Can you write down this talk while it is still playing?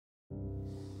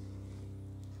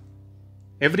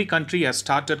Every country has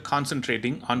started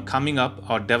concentrating on coming up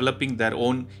or developing their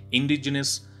own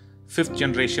indigenous 5th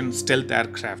generation stealth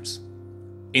aircrafts.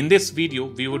 In this video,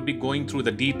 we would be going through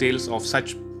the details of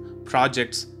such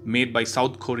projects made by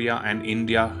South Korea and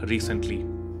India recently.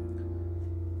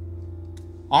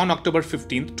 On October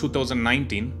 15,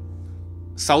 2019,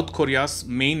 South Korea's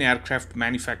main aircraft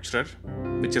manufacturer,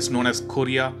 which is known as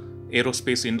Korea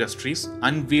Aerospace Industries,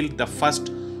 unveiled the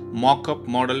first mock-up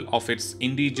model of its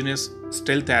indigenous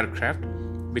stealth aircraft,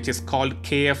 which is called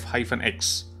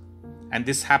KF-X. And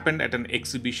this happened at an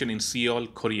exhibition in Seoul,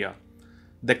 Korea.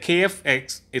 The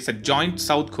KF-X is a joint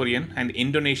South Korean and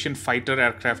Indonesian fighter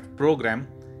aircraft program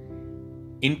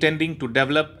intending to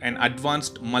develop an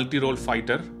advanced multirole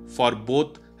fighter for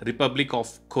both Republic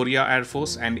of Korea Air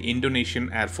Force and Indonesian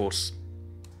Air Force.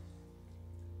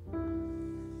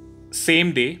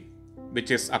 Same day,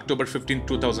 which is October 15,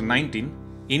 2019,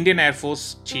 Indian Air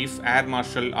Force Chief Air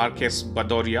Marshal R.K.S.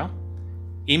 Bhadauria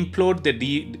implored the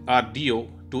DRDO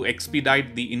to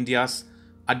expedite the India's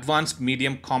Advanced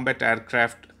Medium Combat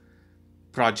Aircraft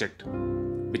project,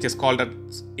 which is called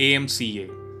as AMCA.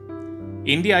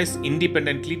 India is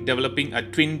independently developing a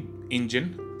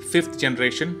twin-engine, 5th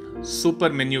generation,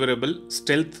 supermaneuverable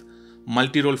stealth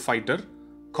multirole fighter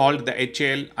called the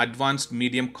HAL Advanced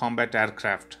Medium Combat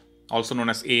Aircraft, also known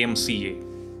as AMCA.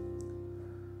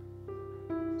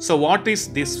 So what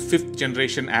is this 5th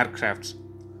generation aircraft?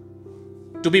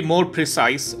 To be more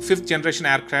precise, 5th generation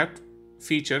aircraft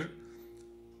feature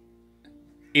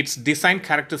its design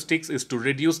characteristics is to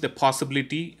reduce the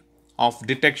possibility of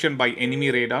detection by enemy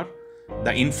radar,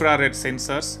 the infrared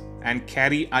sensors, and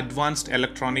carry advanced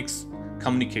electronics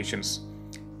communications.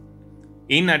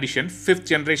 In addition, 5th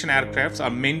generation aircrafts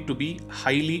are meant to be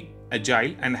highly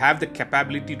agile and have the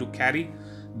capability to carry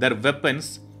their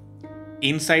weapons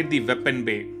inside the weapon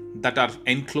bay that are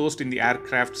enclosed in the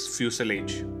aircraft's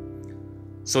fuselage.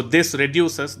 So this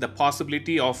reduces the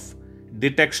possibility of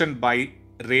detection by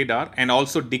radar and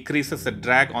also decreases the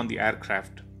drag on the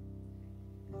aircraft.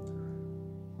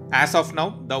 As of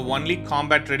now, the only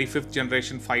combat-ready 5th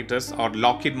generation fighters are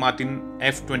Lockheed Martin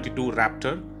F-22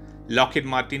 Raptor, Lockheed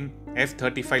Martin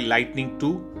F-35 Lightning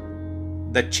II,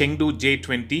 the Chengdu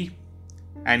J-20,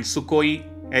 and Sukhoi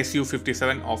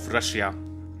Su-57 of Russia.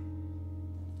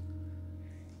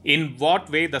 In what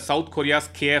way the South Korea's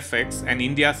KF-X and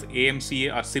India's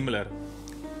AMCA are similar?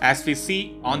 As we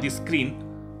see on the screen,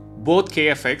 both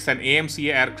KF-X and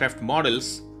AMCA aircraft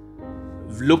models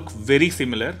look very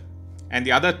similar, and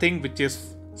the other thing which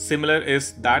is similar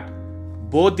is that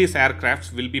both these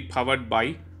aircrafts will be powered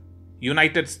by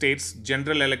United States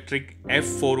General Electric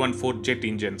F414 jet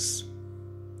engines.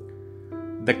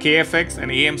 The KF-X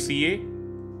and AMCA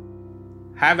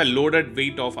have a loaded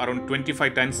weight of around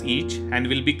 25 tons each and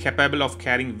will be capable of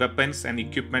carrying weapons and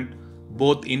equipment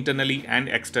both internally and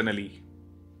externally.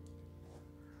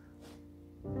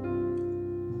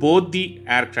 Both the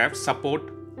aircraft support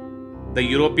the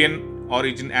European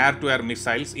origin air-to-air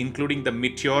missiles, including the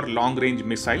Meteor long-range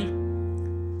missile.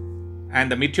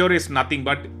 And the Meteor is nothing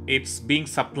but it's being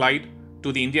supplied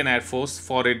to the Indian Air Force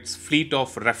for its fleet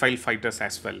of Rafale fighters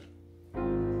as well.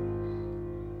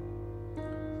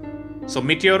 So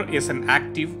Meteor is an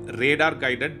active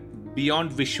radar-guided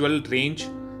beyond visual range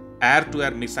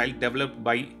air-to-air missile developed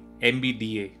by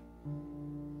MBDA.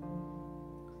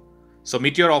 So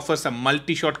Meteor offers a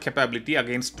multi-shot capability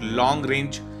against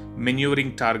long-range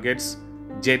maneuvering targets,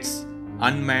 jets,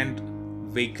 unmanned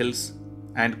vehicles,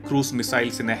 and cruise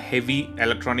missiles in a heavy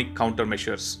electronic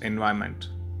countermeasures environment.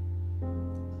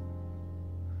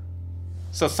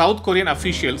 So South Korean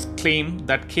officials claim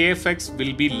that KF-X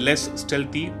will be less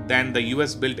stealthy than the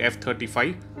US-built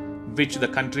F-35, which the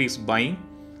country is buying.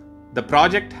 The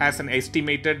project has an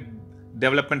estimated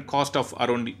development cost of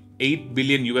around $8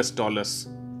 billion US,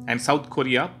 and South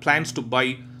Korea plans to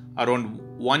buy around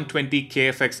 120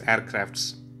 KF-X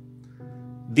aircrafts.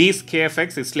 These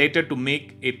KF-X is slated to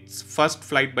make its first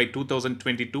flight by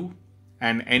 2022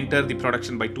 and enter the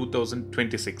production by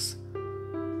 2026.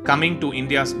 Coming to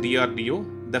India's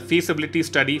DRDO, the feasibility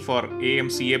study for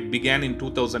AMCA began in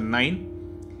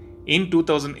 2009. In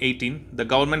 2018, the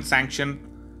government sanctioned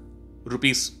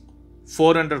rupees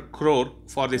 400 crore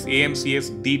for this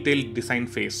AMCA's detailed design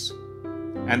phase.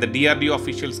 And the DRDO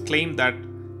officials claim that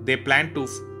they plan to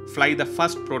fly the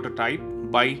first prototype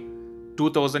by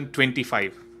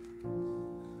 2025.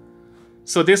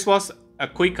 So this was a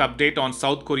quick update on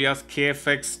South Korea's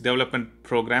KF-X development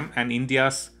program and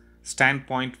India's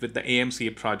standpoint with the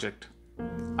AMCA project.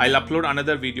 I'll upload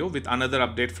another video with another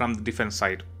update from the defense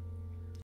side.